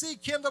we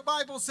seek him, the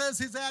Bible says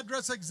his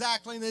address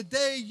exactly, and the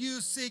day you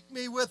seek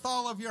me with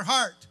all of your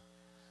heart,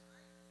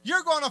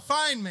 you're going to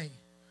find me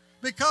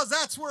because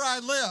that's where I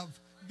live.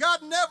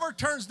 God never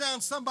turns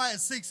down somebody that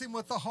seeks him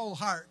with the whole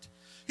heart.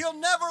 He'll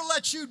never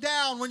let you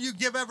down when you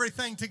give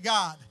everything to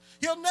God.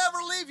 He'll never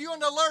leave you in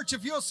the lurch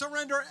if you'll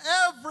surrender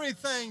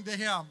everything to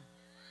him.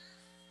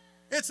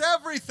 It's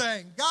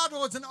everything. God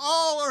was an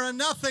all or a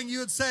nothing. You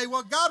would say,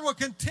 well, God will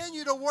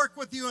continue to work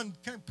with you in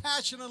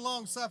compassion and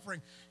long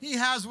suffering. He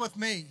has with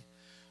me.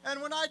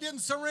 And when I didn't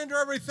surrender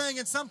everything,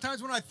 and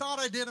sometimes when I thought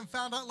I did and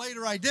found out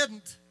later I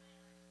didn't,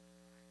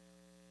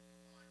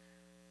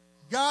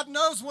 God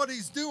knows what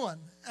he's doing.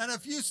 And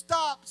if you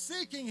stop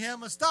seeking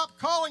him and stop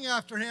calling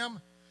after him,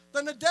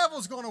 then the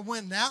devil's going to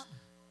win that.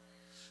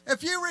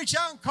 If you reach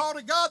out and call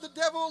to God, the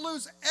devil will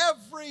lose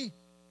every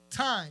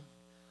time.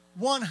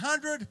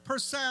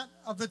 100%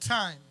 of the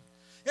time.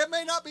 It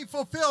may not be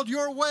fulfilled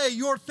your way,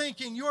 your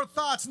thinking, your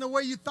thoughts, and the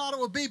way you thought it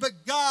would be, but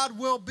God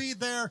will be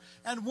there.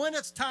 And when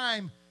it's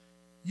time,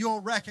 you'll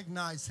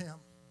recognize him.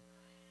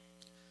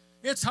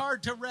 It's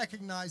hard to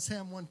recognize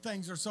him when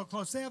things are so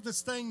close. They have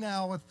this thing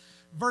now with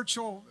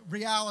virtual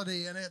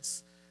reality, and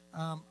it's,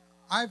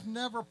 I've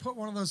never put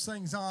one of those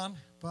things on,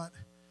 but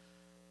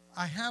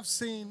I have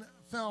seen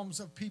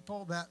films of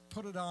people that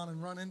put it on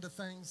and run into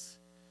things.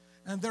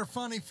 And they're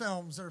funny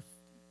films. They're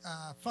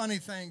funny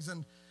things.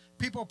 And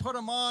people put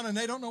them on, and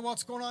they don't know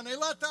what's going on. They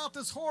let out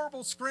this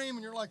horrible scream,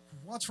 and you're like,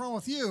 what's wrong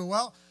with you?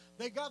 Well,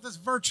 they got this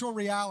virtual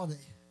reality.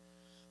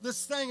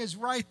 This thing is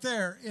right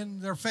there in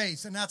their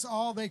face, and that's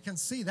all they can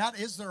see. That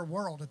is their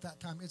world at that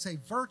time. It's a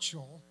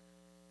virtual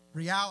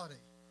reality.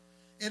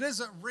 It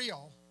isn't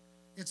real.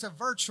 It's a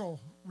virtual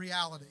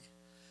reality.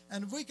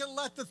 And if we can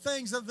let the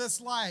things of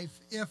this life,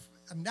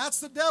 and that's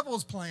the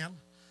devil's plan,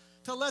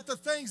 to let the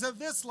things of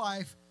this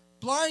life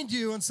blind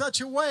you in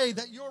such a way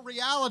that your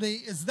reality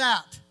is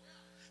that.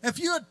 If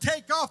you would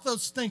take off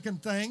those stinking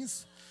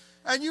things,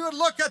 and you would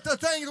look at the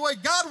thing the way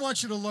God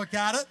wants you to look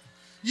at it,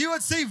 you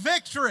would see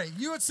victory.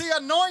 You would see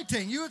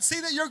anointing. You would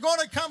see that you're going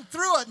to come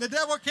through it, and the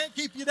devil can't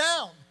keep you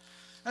down.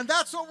 And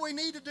that's what we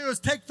need to do, is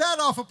take that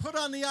off and put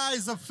on the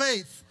eyes of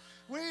faith.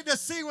 We need to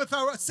see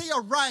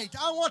right.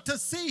 I want to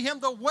see him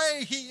the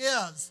way he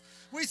is.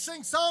 We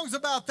sing songs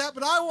about that,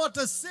 but I want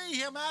to see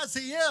him as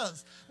he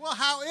is. Well,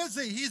 how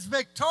is he? He's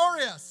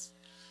victorious.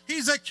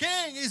 He's a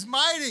king. He's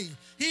mighty.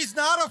 He's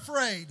not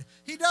afraid.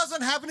 He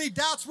doesn't have any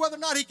doubts whether or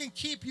not he can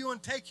keep you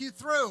and take you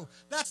through.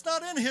 That's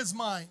not in his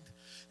mind.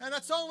 And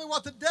that's only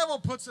what the devil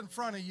puts in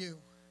front of you.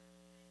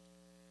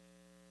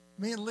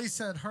 Me and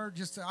Lisa had heard,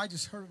 I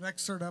just heard an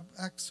excerpt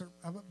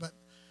of it, but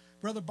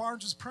Brother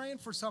Barnes was praying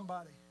for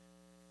somebody.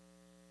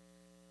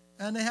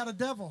 And they had a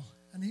devil,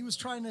 and he was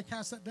trying to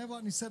cast that devil out,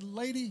 and he said,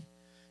 lady,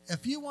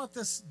 if you want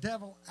this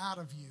devil out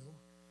of you,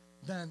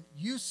 then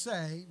you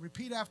say,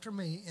 repeat after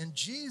me, in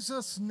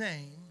Jesus'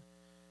 name,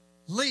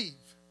 leave.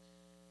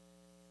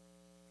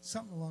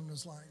 Something along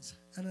those lines.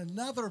 And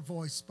another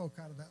voice spoke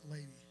out of that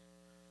lady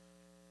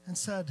and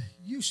said,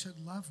 you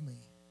should love me.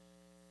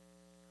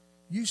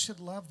 You should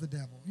love the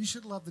devil. You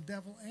should love the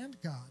devil and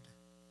God.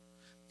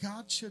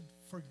 God should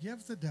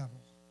forgive the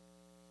devil.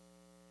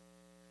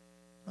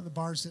 Well, the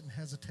bars didn't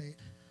hesitate.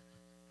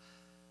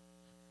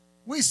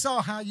 We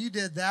saw how you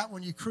did that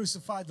when you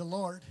crucified the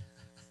Lord.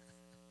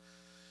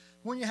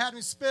 When you had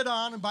him spit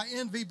on and by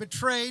envy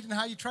betrayed, and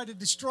how you tried to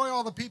destroy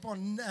all the people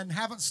and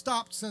haven't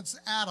stopped since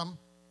Adam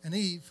and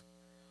Eve.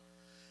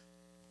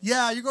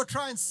 Yeah, you're going to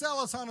try and sell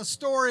us on a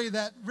story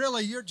that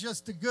really you're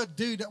just a good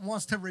dude that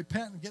wants to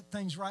repent and get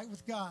things right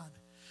with God.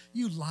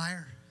 You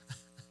liar.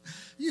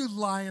 You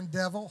lying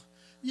devil.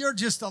 You're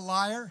just a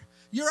liar.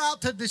 You're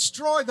out to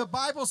destroy. The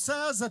Bible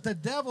says that the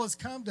devil has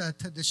come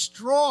to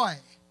destroy.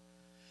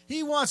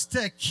 He wants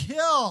to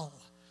kill.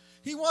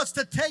 He wants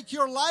to take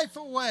your life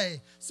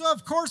away. So,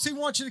 of course, he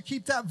wants you to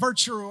keep that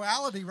virtual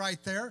reality right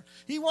there.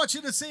 He wants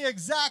you to see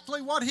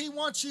exactly what he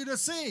wants you to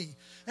see.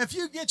 If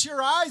you get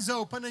your eyes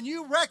open and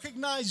you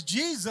recognize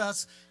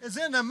Jesus is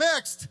in the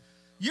mix,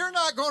 you're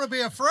not going to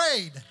be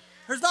afraid.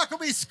 There's not going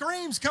to be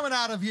screams coming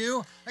out of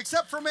you,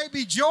 except for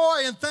maybe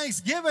joy and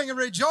thanksgiving and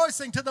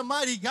rejoicing to the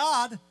mighty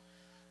God.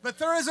 But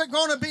there isn't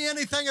going to be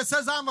anything that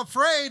says, I'm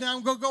afraid and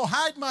I'm going to go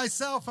hide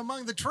myself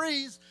among the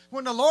trees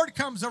when the Lord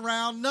comes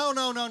around. No.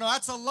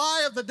 That's a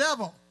lie of the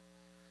devil.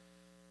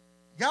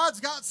 God's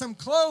got some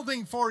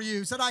clothing for you.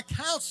 He said, I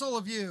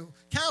counsel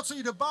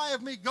you to buy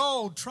of me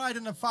gold tried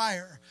in the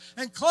fire,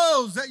 and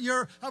clothes that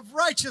you're of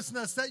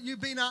righteousness, that you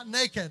be not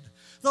naked.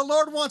 The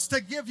Lord wants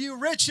to give you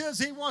riches.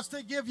 He wants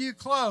to give you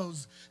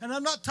clothes. And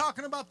I'm not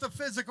talking about the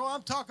physical.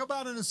 I'm talking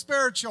about in the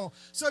spiritual.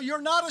 So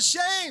you're not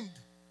ashamed.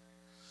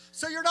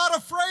 So you're not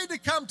afraid to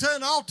come to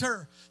an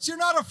altar. So you're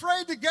not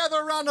afraid to gather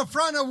around the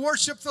front and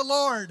worship the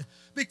Lord.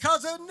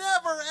 Because it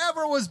never,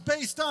 ever was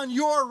based on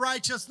your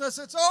righteousness.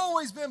 It's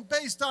always been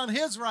based on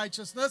his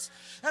righteousness.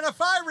 And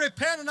if I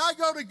repent and I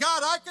go to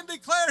God, I can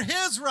declare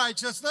his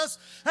righteousness.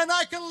 And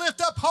I can lift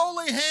up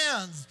holy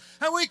hands.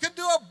 And we can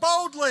do it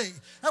boldly.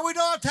 And we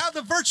don't have to have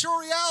the virtual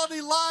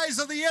reality lies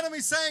of the enemy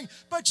saying,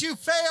 but you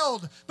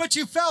failed, but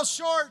you fell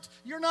short.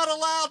 You're not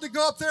allowed to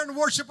go up there and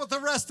worship with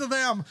the rest of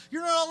them.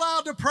 You're not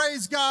allowed to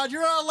praise God.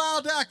 You're not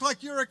allowed to act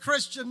like you're a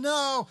Christian.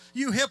 No,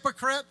 you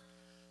hypocrite.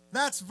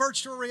 That's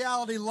virtual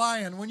reality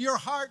lying. When your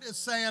heart is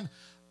saying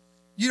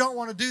you don't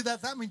want to do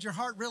that, that means your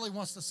heart really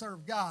wants to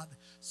serve God.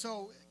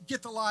 So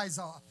get the lies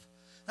off.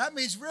 That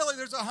means really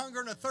there's a hunger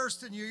and a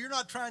thirst in you. You're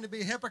not trying to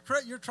be a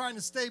hypocrite. You're trying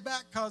to stay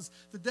back because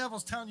the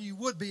devil's telling you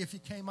would be if you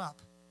came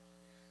up.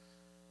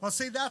 Well,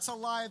 see, that's a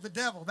lie of the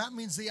devil. That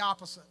means the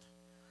opposite.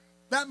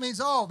 That means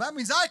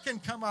I can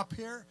come up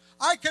here.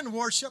 I can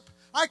worship.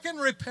 I can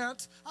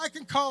repent. I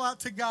can call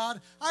out to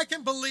God. I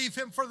can believe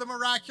him for the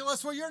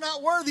miraculous. Well, you're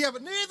not worthy of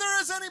it. Neither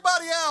is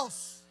anybody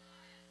else.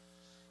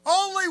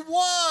 Only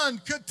one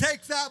could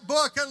take that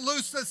book and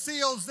loose the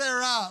seals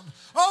thereof.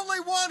 Only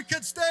one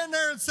could stand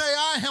there and say,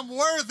 I am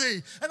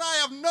worthy, and I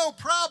have no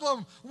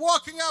problem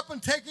walking up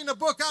and taking the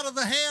book out of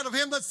the hand of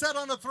him that sat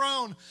on the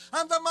throne.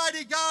 I'm the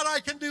mighty God. I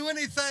can do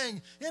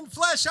anything. In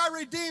flesh, I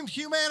redeemed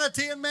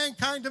humanity and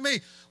mankind to me.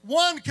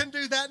 One can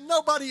do that,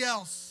 nobody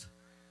else.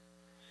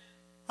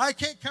 I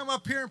can't come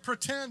up here and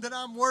pretend that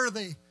I'm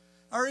worthy,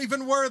 or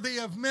even worthy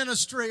of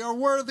ministry, or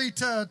worthy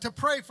to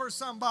pray for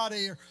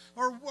somebody,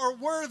 or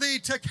worthy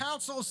to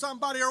counsel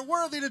somebody, or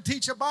worthy to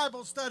teach a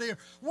Bible study, or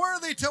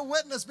worthy to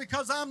witness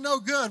because I'm no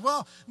good.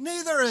 Well,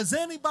 neither is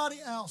anybody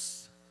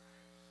else.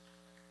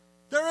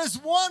 There is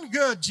one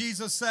good,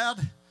 Jesus said,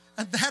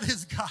 and that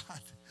is God.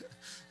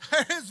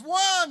 There is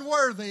one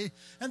worthy,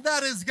 and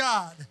that is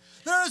God.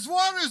 There is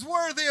one who's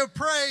worthy of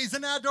praise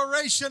and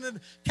adoration and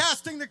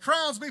casting the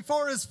crowns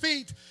before his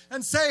feet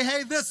and say,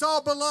 hey, this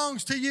all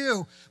belongs to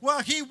you.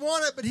 Well, he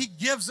won it, but he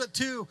gives it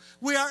too.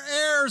 We are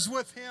heirs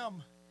with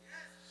him.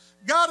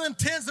 God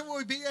intends that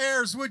we be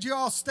heirs. Would you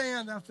all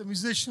stand? Now, if the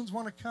musicians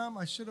want to come,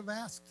 I should have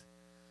asked.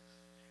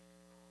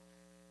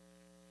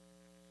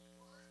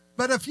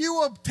 But if you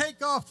will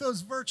take off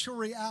those virtual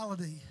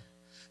reality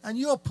and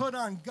you'll put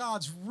on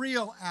God's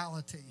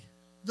reality,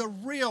 the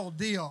real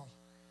deal,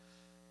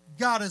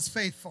 God is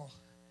faithful.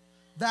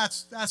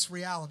 That's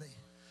reality.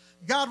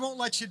 God won't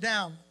let you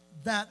down.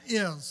 That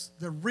is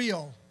the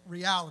real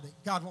reality.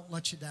 God won't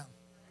let you down.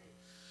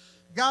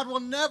 God will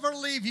never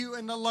leave you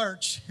in the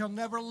lurch. He'll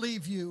never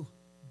leave you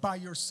by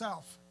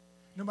yourself.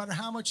 No matter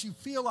how much you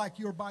feel like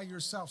you're by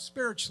yourself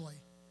spiritually,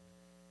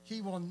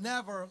 he will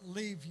never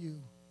leave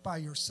you by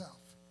yourself.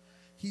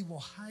 He will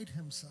hide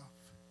himself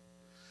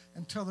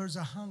until there's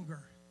a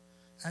hunger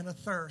and a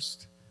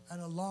thirst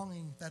and a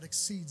longing that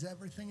exceeds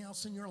everything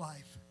else in your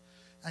life.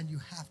 And you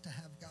have to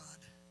have God.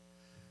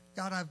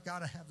 God, I've got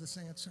to have this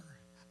answer.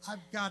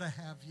 I've got to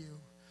have you.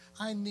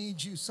 I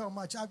need you so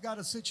much. I've got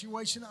a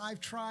situation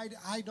I've tried.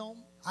 I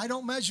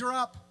don't measure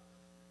up.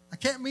 I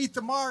can't meet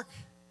the mark.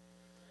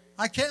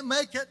 I can't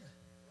make it.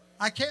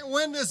 I can't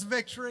win this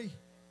victory.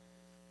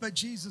 But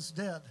Jesus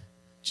did.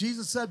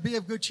 Jesus said, be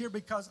of good cheer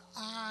because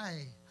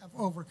I have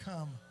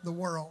overcome the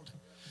world.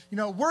 You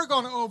know, we're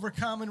going to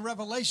overcome in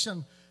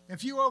Revelation.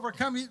 If you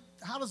overcome,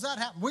 how does that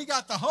happen? We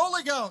got the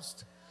Holy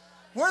Ghost.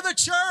 We're the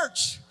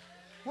church.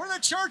 We're the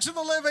church of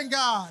the living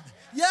God.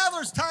 Yeah,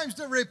 there's times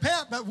to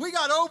repent, but we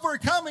got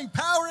overcoming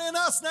power in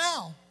us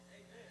now.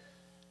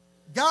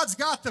 God's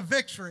got the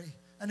victory,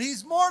 and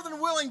he's more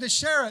than willing to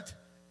share it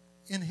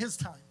in his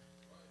time.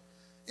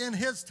 In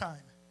his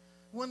time.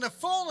 When the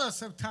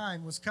fullness of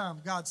time was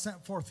come, God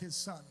sent forth his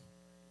Son.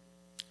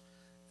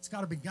 It's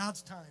got to be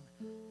God's time,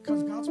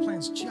 because God's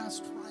plan's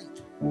just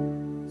right.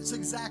 It's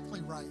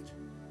exactly right.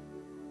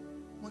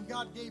 When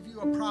God gave you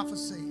a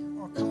prophecy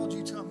or called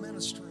you to a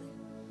ministry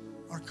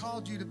or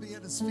called you to be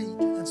at his feet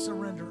and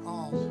surrender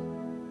all,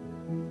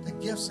 the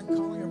gifts and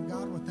calling of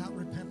God without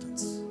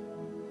repentance,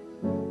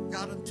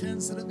 God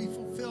intends that it be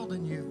fulfilled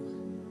in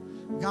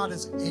you. God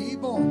is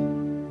able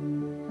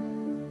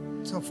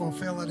to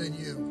fulfill it in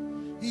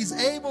you. He's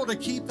able to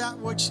keep that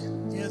which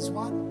is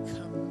what?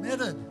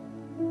 Committed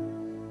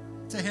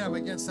to him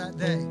against that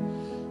day.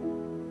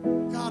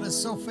 God is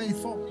so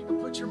faithful. You can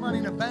put your money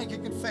in a bank,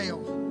 it can fail.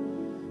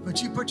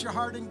 But you put your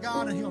heart in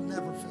God and he'll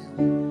never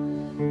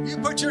fail. You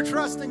put your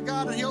trust in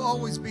God and he'll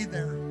always be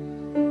there.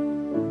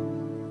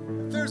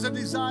 If there's a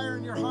desire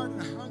in your heart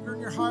and a hunger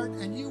in your heart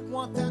and you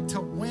want that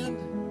to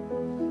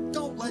win,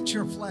 don't let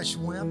your flesh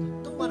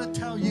win. Don't let it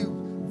tell you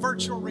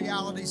virtual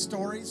reality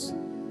stories.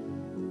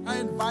 I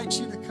invite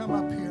you to come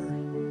up here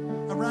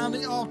around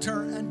the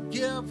altar and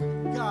give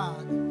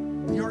God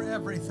your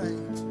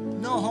everything.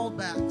 No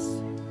holdbacks.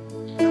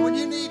 And when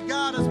you need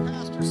God, as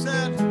Pastor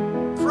said,